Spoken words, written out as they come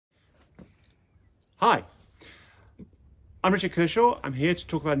Hi, I'm Richard Kershaw. I'm here to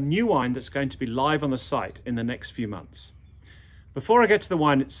talk about a new wine that's going to be live on the site in the next few months. Before I get to the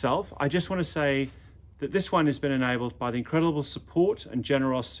wine itself, I just want to say that this wine has been enabled by the incredible support and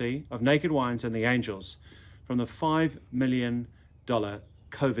generosity of Naked Wines and the Angels from the $5 million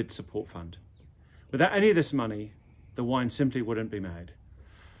COVID support fund. Without any of this money, the wine simply wouldn't be made.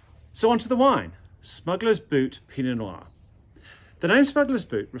 So on to the wine, Smuggler's Boot Pinot Noir. The name Smuggler's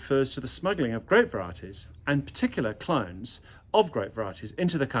Boot refers to the smuggling of grape varieties, and particular clones of grape varieties,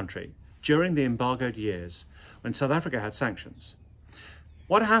 into the country during the embargoed years when South Africa had sanctions.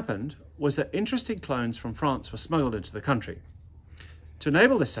 What happened was that interesting clones from France were smuggled into the country. To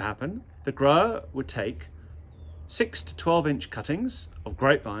enable this to happen, the grower would take 6 to 12-inch cuttings of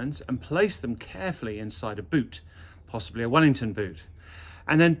grapevines and place them carefully inside a boot, possibly a Wellington boot.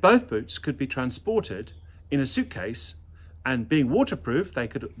 And then both boots could be transported in a suitcase, and being waterproof, they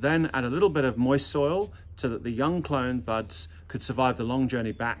could then add a little bit of moist soil so that the young clone buds could survive the long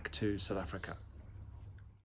journey back to South Africa.